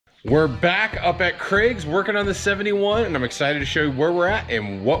We're back up at Craig's working on the 71, and I'm excited to show you where we're at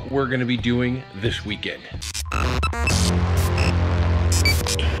and what we're gonna be doing this weekend.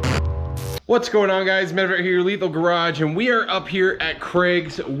 What's going on, guys? Matt right here, Lethal Garage, and we are up here at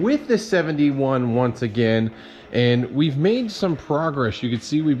Craig's with the 71 once again. And we've made some progress. You can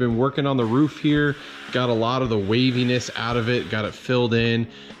see we've been working on the roof here, got a lot of the waviness out of it, got it filled in.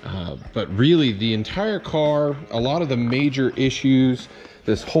 But really the entire car, a lot of the major issues,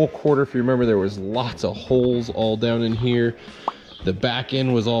 this whole quarter, if you remember, there was lots of holes all down in here. The back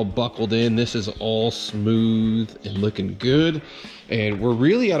end was all buckled in. This is all smooth and looking good. And we're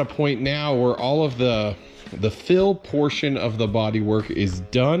really at a point now where all of the fill portion of the bodywork is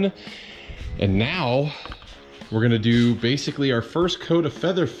done. And now we're gonna do basically our first coat of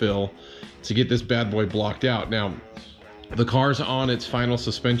feather fill to get this bad boy blocked out. Now, the car's on its final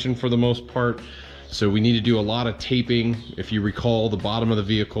suspension for the most part, so we need to do a lot of taping. If you recall, the bottom of the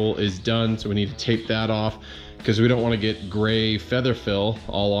vehicle is done, so we need to tape that off because we don't want to get gray feather fill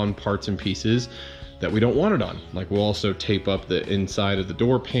all on parts and pieces that we don't want it on. Like, we'll also tape up the inside of the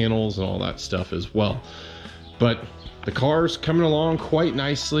door panels and all that stuff as well. But the car's coming along quite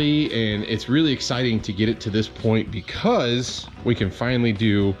nicely, and it's really exciting to get it to this point because we can finally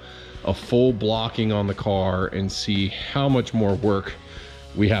do a full blocking on the car and see how much more work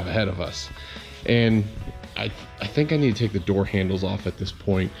we have ahead of us. And I think I need to take the door handles off at this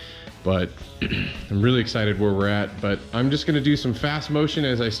point, but I'm really excited where we're at. But I'm just gonna do some fast motion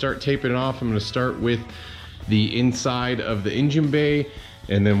as I start taping it off. I'm gonna start with the inside of the engine bay,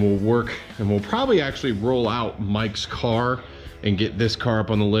 and then we'll work, and we'll probably actually roll out Mike's car and get this car up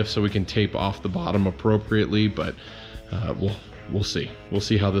on the lift so we can tape off the bottom appropriately. But we'll see. We'll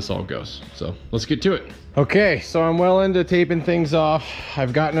see how this all goes. So let's get to it. Okay, so I'm well into taping things off.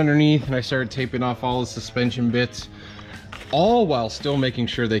 I've gotten underneath and I started taping off all the suspension bits, all while still making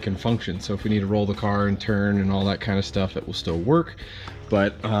sure they can function. So if we need to roll the car and turn and all that kind of stuff, it will still work.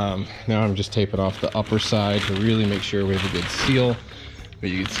 But now I'm just taping off the upper side to really make sure we have a good seal. But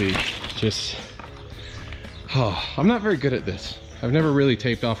you can see, just, I'm not very good at this. I've never really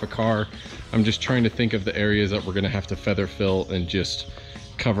taped off a car. I'm just trying to think of the areas that we're gonna have to feather fill and just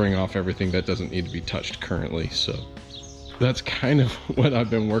covering off everything that doesn't need to be touched currently. So that's kind of what I've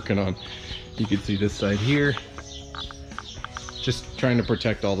been working on. You can see this side here. Just trying to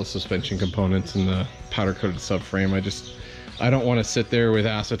protect all the suspension components and the powder coated subframe. I don't want to sit there with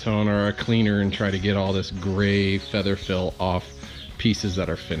acetone or a cleaner and try to get all this gray feather fill off pieces that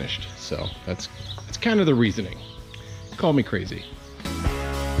are finished. So that's kind of the reasoning. Call me crazy.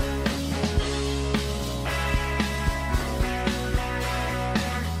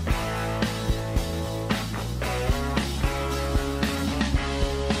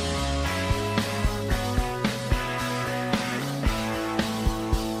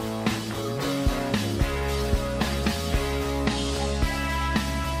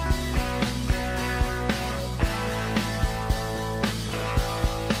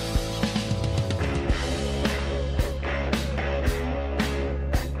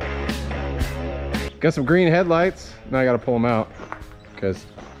 Got some green headlights. Now I gotta pull them out because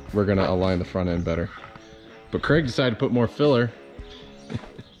we're gonna align the front end better. But Craig decided to put more filler.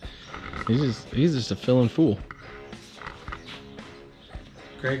 he's just a filling fool.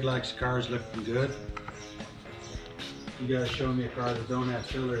 Craig likes cars looking good. You gotta show me a car that don't have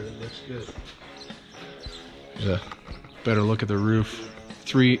filler that looks good. Yeah, better look at the roof.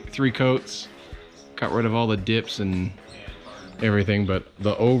 Three coats. Got rid of all the dips and everything, but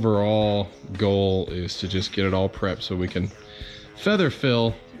the overall goal is to just get it all prepped so we can feather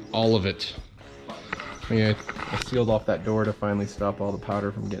fill all of it. Yeah, I sealed off that door to finally stop all the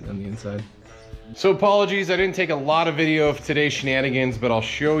powder from getting on the inside. So apologies, I didn't take a lot of video of today's shenanigans, but I'll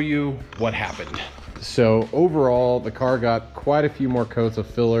show you what happened. So overall, the car got quite a few more coats of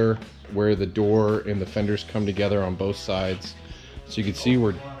filler where the door and the fenders come together on both sides. So you can see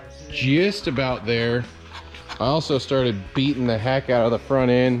we're just about there. I also started beating the heck out of the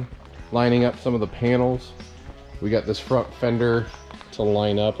front end, lining up some of the panels. We got this front fender to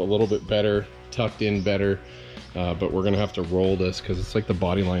line up a little bit better, tucked in better, but we're gonna have to roll this because it's like the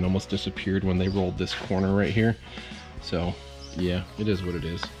body line almost disappeared when they rolled this corner right here. So yeah, it is what it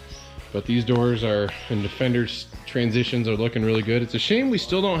is. But these doors are, and the fenders transitions are looking really good. It's a shame we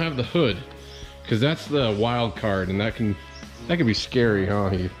still don't have the hood because that's the wild card, and that can be scary, huh,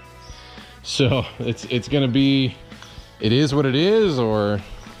 Heath? So it's gonna be, it is what it is, or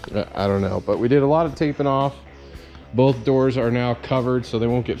I don't know. But we did a lot of taping off. Both doors are now covered so they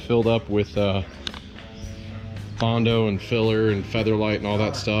won't get filled up with Bondo and filler and featherlight and all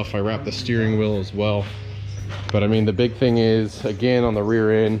that stuff. I wrapped the steering wheel as well. But I mean, the big thing is, again, on the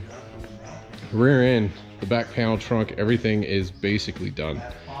rear end, the back panel, trunk, everything is basically done.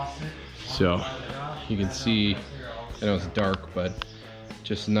 So you can see, I know it's dark, but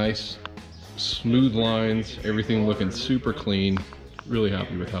just nice smooth lines, everything looking super clean. Really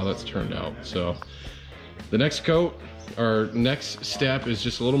happy with how that's turned out. So the next coat, our next step is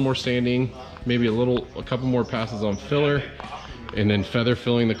just a little more sanding, maybe a couple more passes on filler, and then feather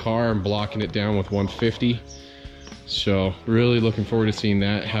filling the car and blocking it down with 150. So really looking forward to seeing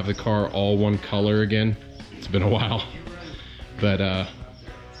that, have the car all one color again. It's been a while, but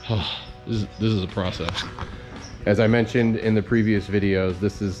this is a process. As I mentioned in the previous videos,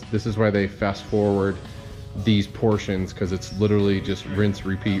 this is why they fast forward these portions, because it's literally just rinse,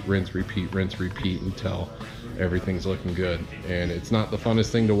 repeat, rinse, repeat, rinse, repeat until everything's looking good. And it's not the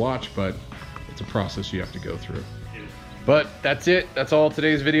funnest thing to watch, but it's a process you have to go through. But that's it. That's all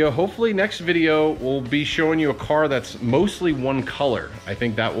today's video. Hopefully next video we'll be showing you a car that's mostly one color. I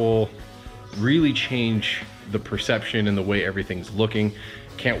think that will really change the perception and the way everything's looking.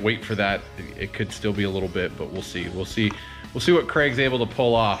 Can't wait for that. It could still be a little bit, but we'll see. We'll see what Craig's able to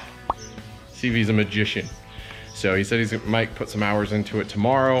pull off. See if he's a magician. So he said he might put some hours into it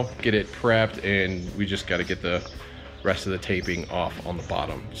tomorrow, get it prepped, and we just got to get the rest of the taping off on the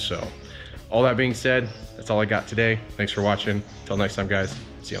bottom. So all that being said, that's all I got today. Thanks for watching. Until next time, guys.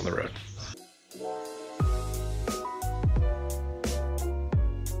 See you on the road.